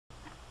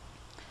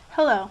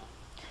Hello.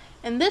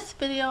 In this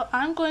video,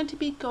 I'm going to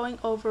be going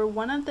over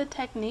one of the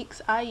techniques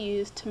I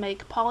use to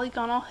make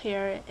polygonal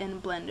hair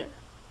in Blender.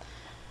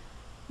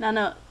 Now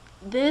note,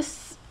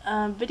 this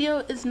video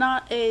is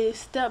not a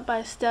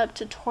step-by-step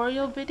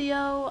tutorial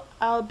video.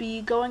 I'll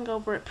be going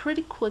over it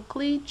pretty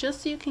quickly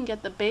just so you can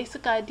get the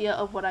basic idea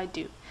of what I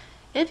do.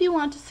 If you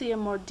want to see a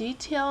more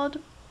detailed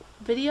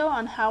video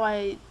on how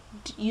I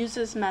use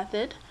this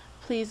method,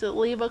 please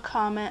leave a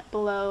comment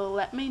below,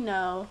 let me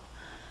know,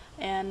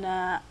 and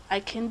I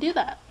can do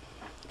that.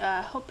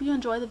 Hope you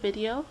enjoy the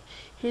video.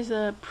 Here's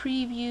a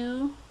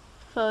preview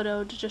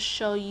photo to just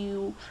show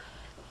you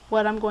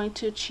what I'm going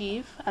to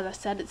achieve. As I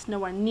said, it's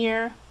nowhere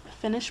near a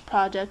finished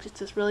project. It's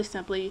just really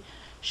simply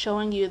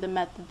showing you the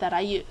method that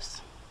I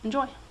use.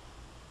 Enjoy!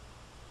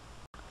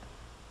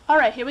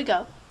 Alright, here we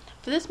go.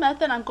 For this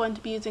method, I'm going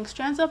to be using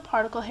strands of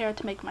particle hair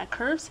to make my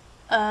curves.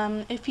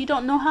 If you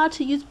don't know how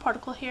to use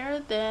particle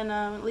hair,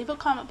 then leave a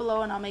comment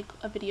below and I'll make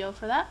a video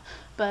for that,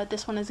 but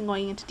this one isn't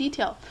going into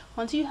detail.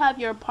 Once you have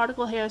your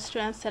particle hair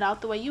strands set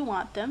out the way you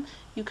want them,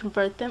 you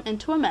convert them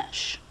into a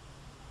mesh.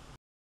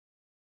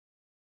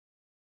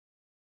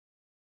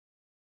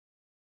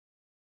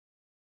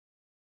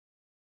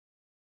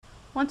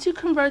 Once you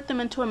convert them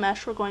into a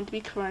mesh, we're going to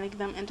be converting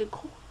them into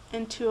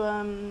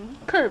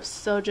curves.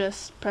 So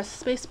just press the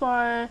space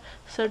bar,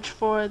 search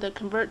for the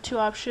convert to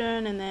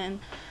option, and then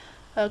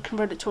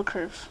convert it to a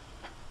curve.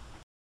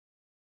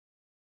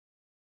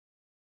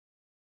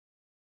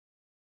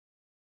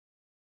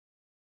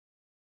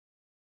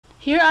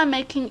 Here I'm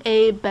making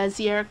a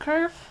Bezier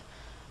curve.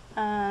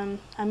 I'm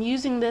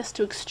using this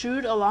to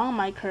extrude along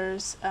my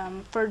curves.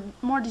 For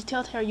more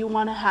detailed hair, you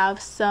want to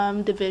have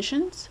some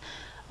divisions,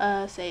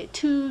 say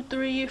 2,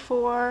 3,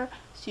 4,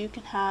 so you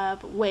can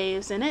have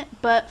waves in it.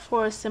 But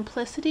for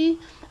simplicity,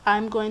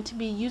 I'm going to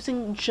be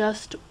using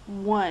just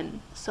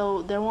one,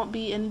 so there won't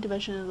be any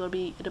divisions.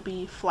 It'll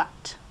be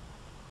flat.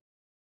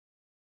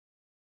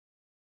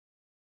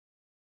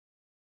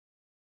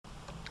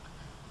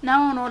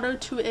 Now in order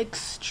to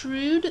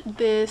extrude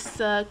this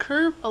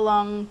curve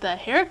along the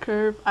hair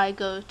curve, I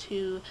go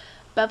to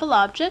Bevel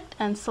Object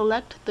and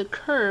select the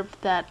curve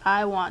that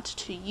I want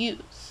to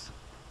use.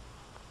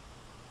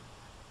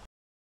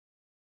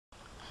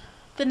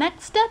 The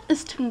next step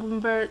is to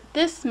convert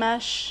this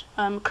mesh,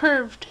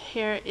 curved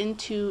hair,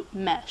 into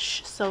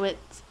mesh. So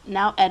it's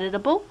now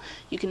editable.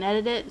 You can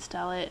edit it,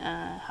 style it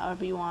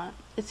however you want.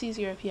 It's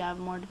easier if you have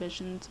more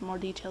divisions, more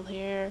detailed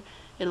hair.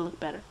 It'll look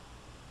better.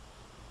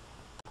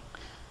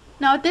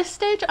 Now at this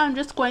stage, I'm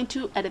just going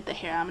to edit the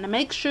hair. I'm going to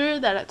make sure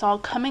that it's all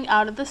coming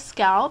out of the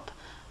scalp.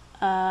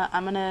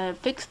 I'm going to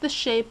fix the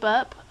shape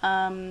up.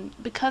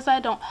 Because I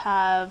don't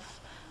have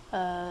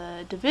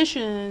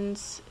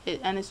divisions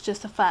and it's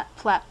just a flat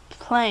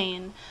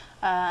plane,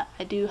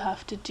 I do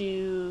have to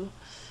do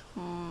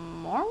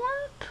more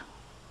work,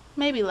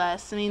 maybe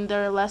less. I mean,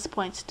 there are less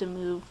points to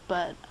move,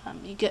 but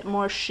you get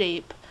more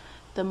shape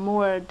the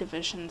more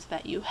divisions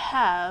that you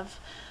have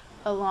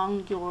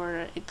along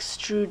your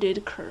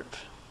extruded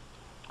curve,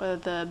 or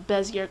the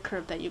Bezier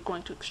curve that you're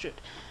going to extrude.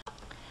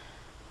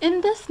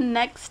 In this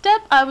next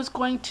step, I was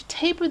going to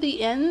taper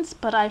the ends,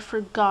 but I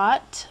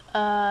forgot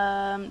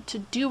to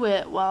do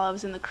it while I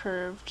was in the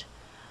curved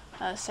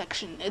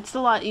section. It's a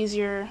lot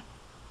easier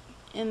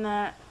in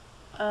that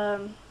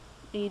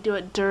you do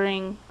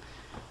it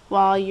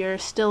while you're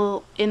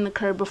still in the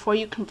curve before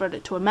you convert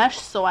it to a mesh.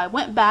 So I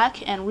went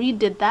back and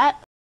redid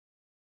that.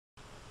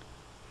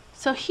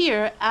 So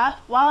here,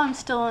 while I'm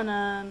still in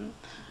the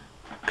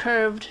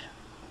curved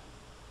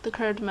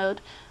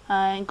mode,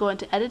 I go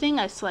into editing,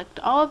 I select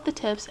all of the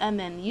tips, and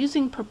then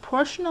using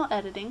proportional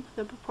editing,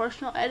 the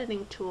proportional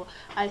editing tool,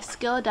 I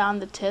scale down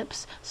the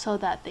tips so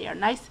that they are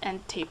nice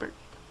and tapered.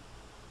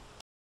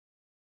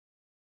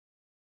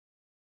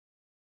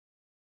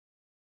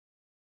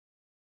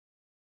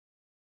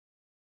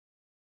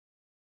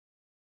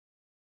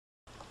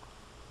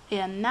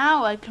 And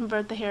now I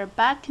convert the hair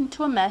back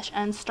into a mesh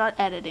and start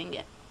editing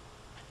it.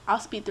 I'll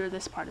speed through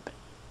this part a bit.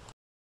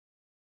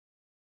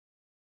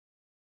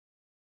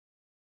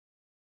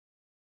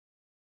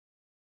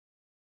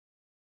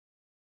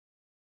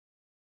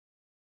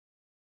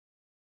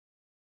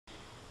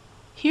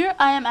 Here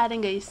I am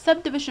adding a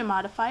subdivision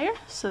modifier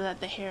so that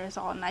the hair is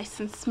all nice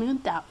and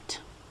smoothed out.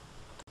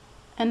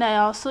 And I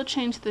also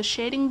changed the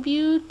shading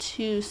view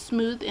to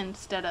smooth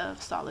instead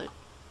of solid.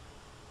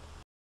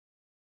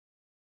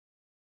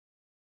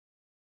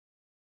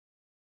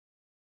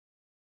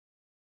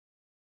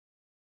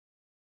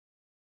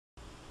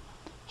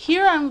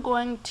 Here I'm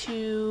going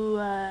to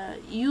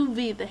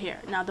UV the hair.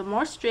 Now the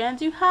more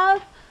strands you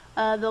have,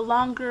 the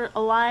longer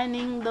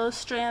aligning those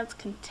strands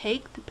can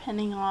take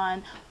depending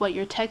on what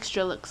your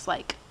texture looks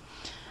like.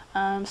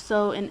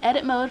 So in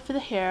edit mode for the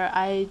hair,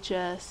 I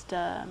just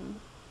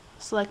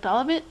select all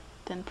of it,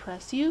 then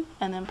press U,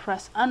 and then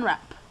press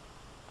unwrap.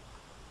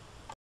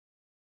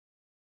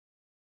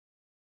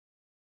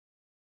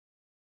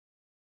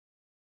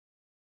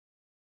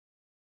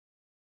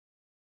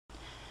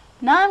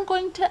 Now I'm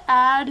going to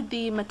add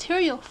the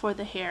material for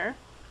the hair.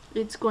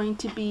 It's going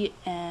to be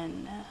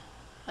an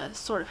a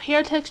sort of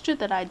hair texture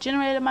that I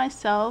generated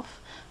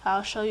myself.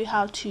 I'll show you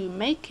how to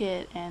make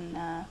it and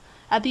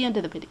at the end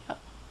of the video.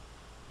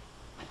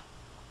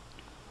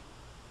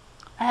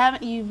 I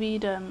haven't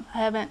I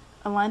haven't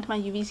aligned my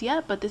UVs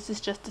yet, but this is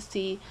just to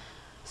see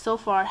so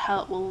far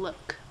how it will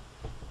look.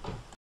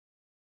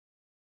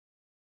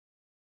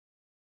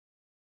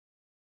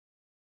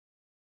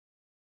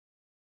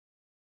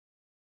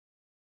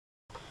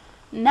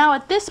 Now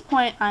at this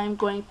point I'm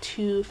going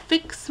to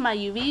fix my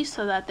UV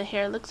so that the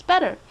hair looks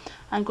better.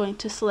 I'm going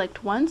to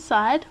select one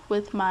side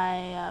with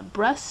my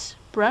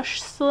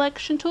brush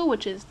selection tool,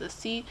 which is the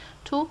C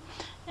tool.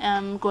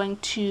 I'm going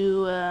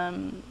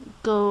to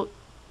go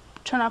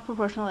turn off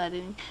proportional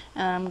editing,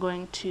 and I'm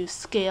going to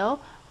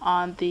scale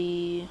on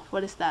the,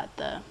 what is that,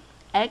 the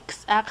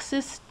X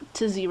axis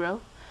to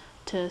 0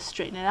 to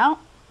straighten it out.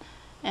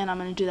 And I'm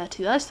going to do that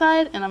to the other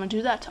side, and I'm going to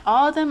do that to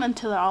all of them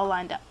until they're all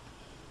lined up.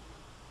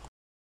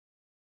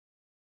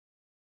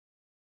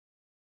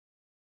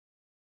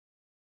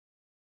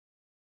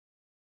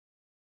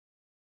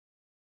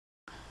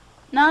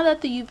 Now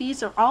that the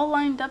UVs are all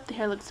lined up, the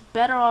hair looks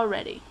better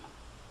already.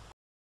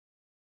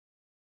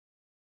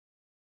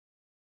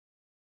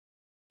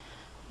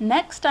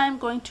 Next, I'm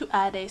going to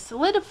add a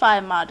solidify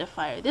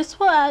modifier. This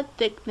will add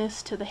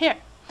thickness to the hair.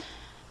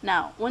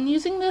 Now, when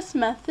using this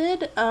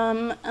method,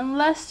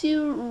 unless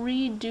you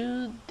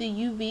redo the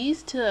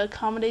UVs to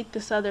accommodate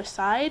this other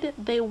side,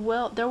 there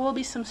will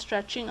be some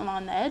stretching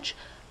along the edge.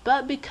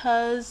 But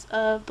because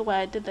of the way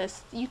I did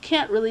this, you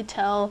can't really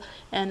tell,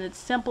 and it's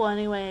simple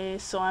anyway,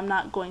 so I'm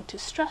not going to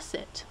stress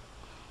it.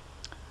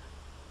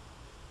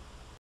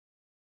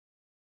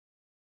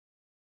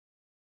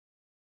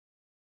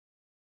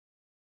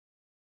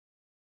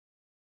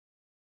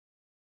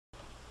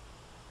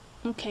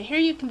 Okay, here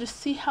you can just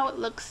see how it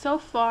looks so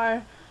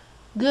far.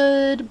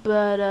 Good,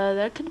 but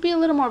there could be a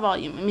little more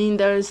volume. I mean,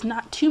 there's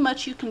not too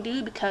much you can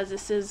do because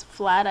this is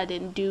flat. I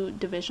didn't do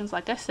divisions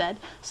like I said.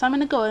 So I'm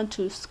going to go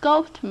into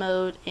sculpt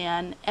mode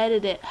and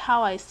edit it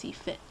how I see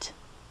fit.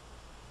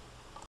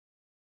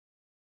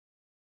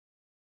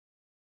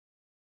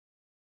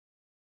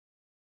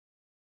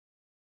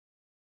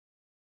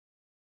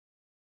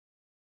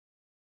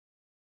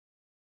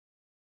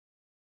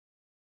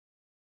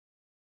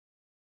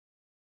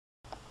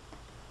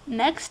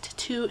 Next,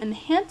 to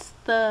enhance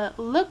the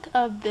look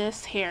of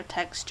this hair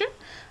texture,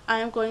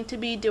 I'm going to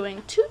be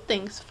doing two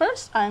things.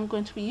 First, I'm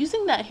going to be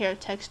using that hair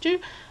texture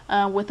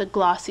with a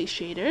glossy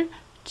shader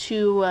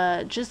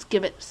to just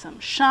give it some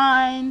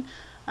shine,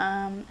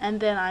 and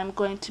then I'm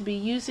going to be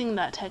using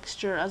that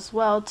texture as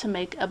well to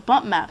make a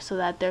bump map so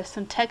that there's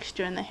some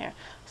texture in the hair.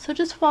 So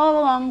just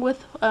follow along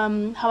with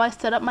how I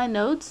set up my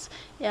nodes,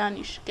 and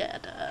you should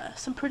get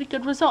some pretty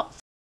good results.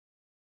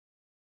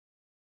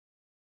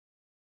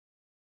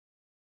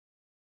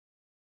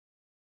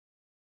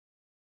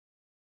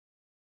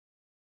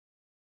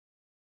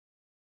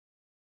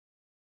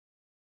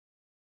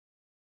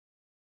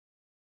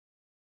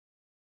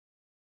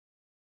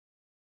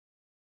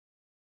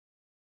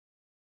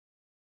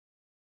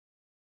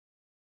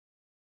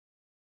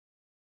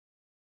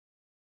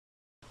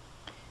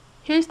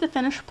 Here's the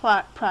finished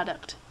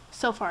product,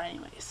 so far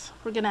anyways.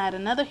 We're going to add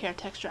another hair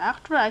texture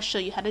after I show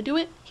you how to do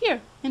it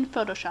here in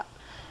Photoshop.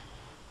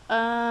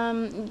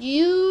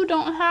 You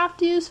don't have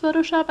to use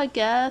Photoshop, I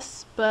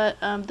guess, but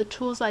the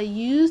tools I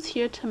use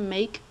here to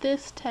make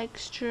this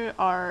texture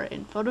are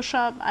in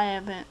Photoshop. I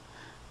haven't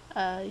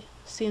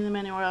seen them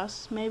anywhere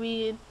else.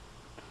 Maybe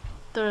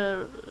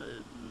the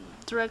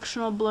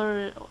directional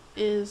blur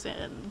is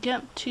in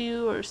GIMP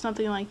 2 or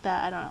something like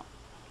that, I don't know.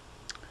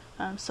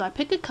 So I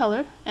pick a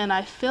color and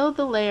I fill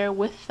the layer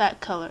with that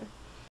color.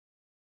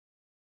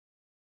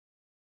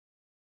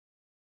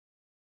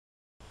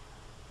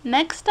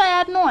 Next I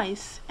add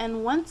noise,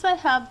 and once I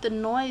have the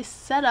noise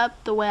set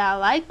up the way I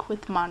like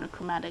with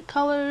monochromatic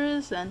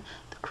colors and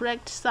the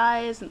correct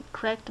size and the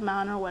correct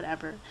amount or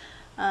whatever,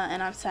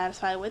 and I'm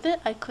satisfied with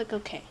it, I click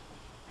OK.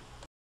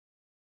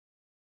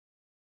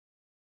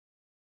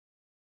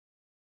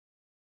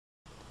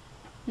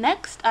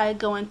 Next, I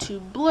go into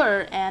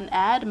blur and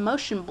add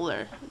motion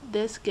blur.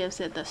 This gives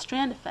it the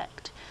strand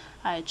effect.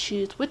 I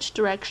choose which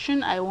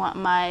direction I want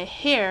my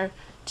hair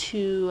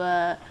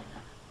to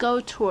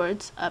go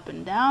towards, up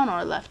and down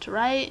or left to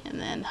right, and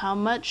then how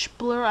much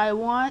blur I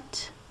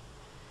want,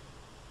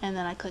 and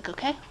then I click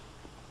OK.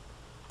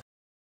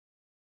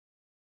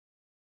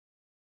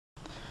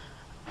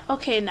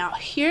 Okay, now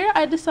here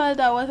I decided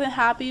I wasn't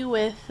happy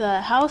with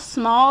how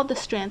small the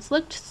strands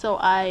looked, so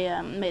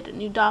I made a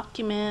new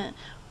document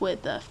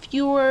with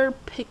fewer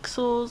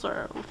pixels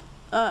or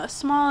a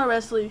smaller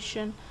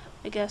resolution,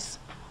 I guess,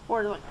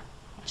 or like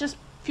just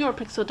fewer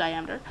pixel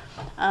diameter,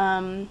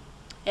 and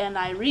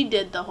I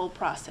redid the whole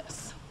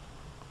process.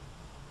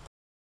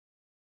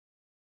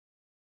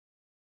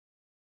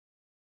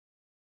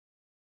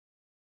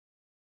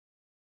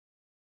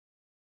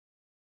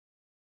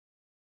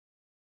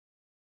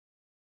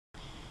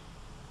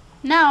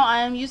 Now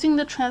I am using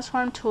the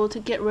transform tool to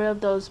get rid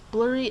of those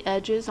blurry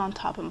edges on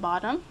top and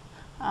bottom.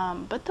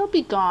 but they'll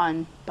be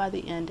gone by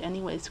the end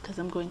anyways because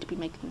I'm going to be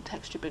making the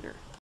texture bigger.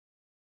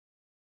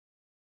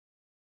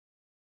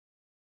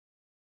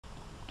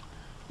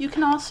 You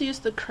can also use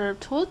the curve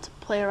tool to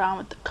play around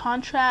with the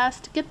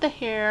contrast, to get the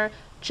hair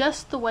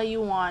just the way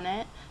you want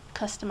it,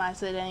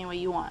 customize it any way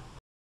you want.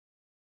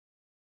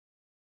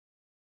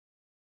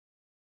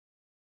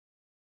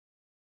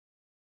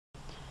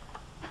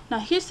 Now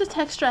here's the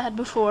texture I had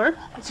before.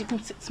 As you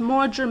can see, it's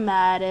more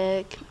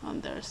dramatic.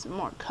 There's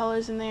more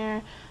colors in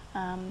there.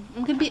 I'm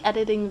going to be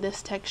editing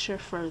this texture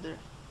further.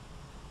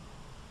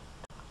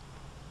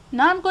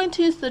 Now I'm going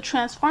to use the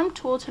transform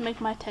tool to make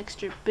my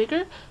texture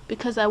bigger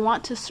because I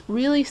want to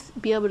really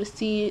be able to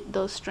see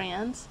those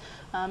strands.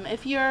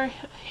 If your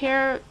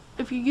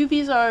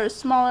UVs are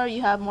smaller,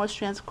 you have more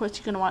strands, of course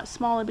you're going to want it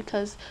smaller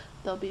because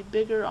they'll be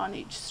bigger on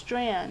each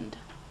strand.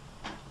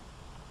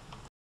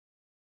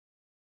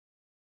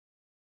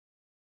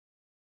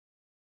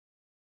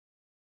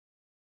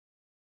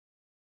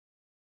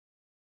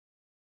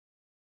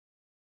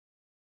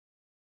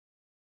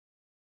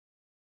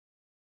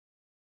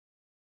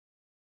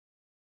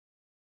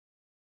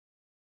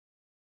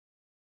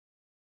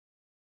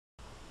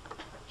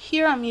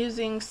 Here I'm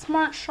using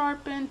Smart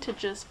Sharpen to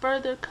just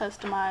further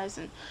customize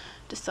and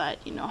decide,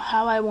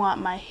 how I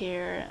want my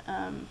hair.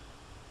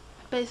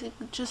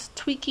 Basically just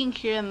tweaking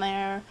here and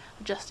there,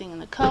 adjusting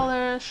the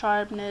color,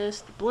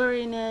 sharpness, the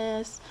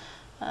blurriness,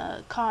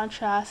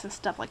 contrast, and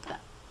stuff like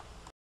that.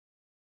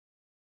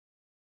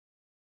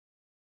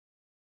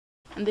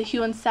 And the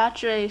hue and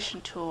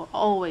saturation tool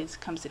always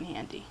comes in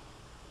handy.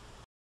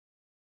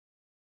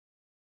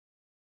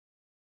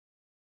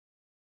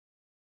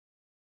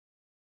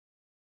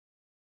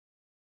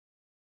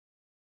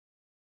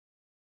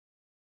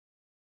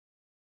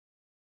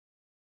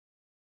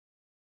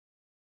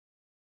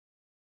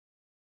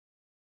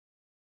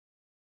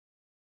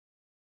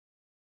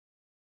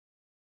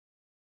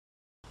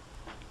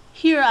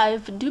 Here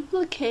I've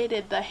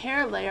duplicated the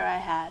hair layer I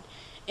had,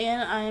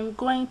 and I'm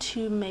going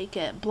to make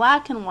it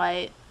black and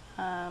white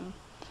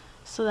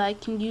so that I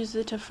can use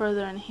it to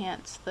further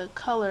enhance the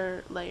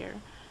color layer.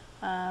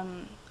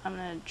 I'm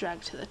going to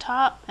drag to the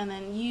top and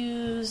then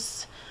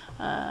use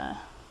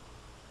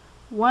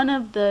one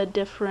of the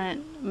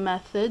different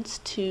methods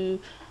to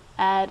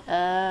add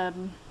a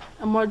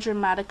more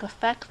dramatic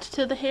effect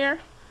to the hair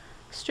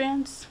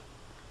strands,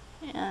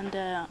 and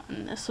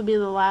this will be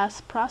the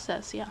last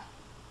process.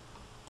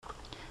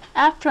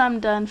 After I'm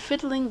done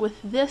fiddling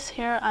with this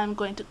hair, I'm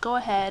going to go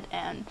ahead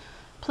and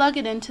plug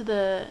it into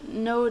the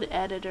node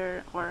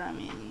editor,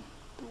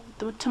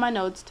 to my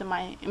nodes, to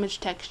my image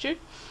texture,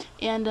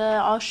 and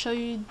I'll show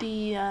you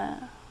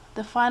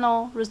the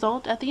final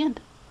result at the end.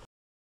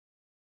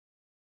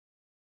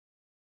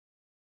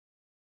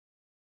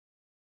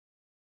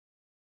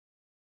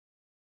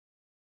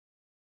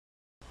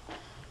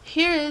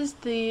 Here is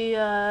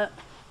the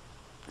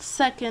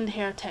second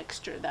hair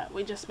texture that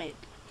we just made.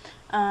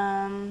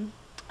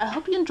 I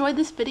hope you enjoyed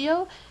this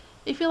video.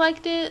 If you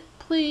liked it,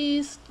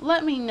 please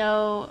let me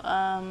know.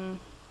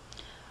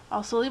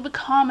 Also leave a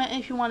comment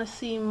if you want to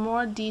see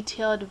more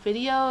detailed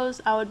videos.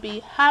 I would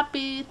be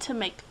happy to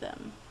make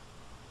them.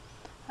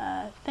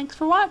 Thanks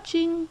for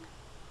watching.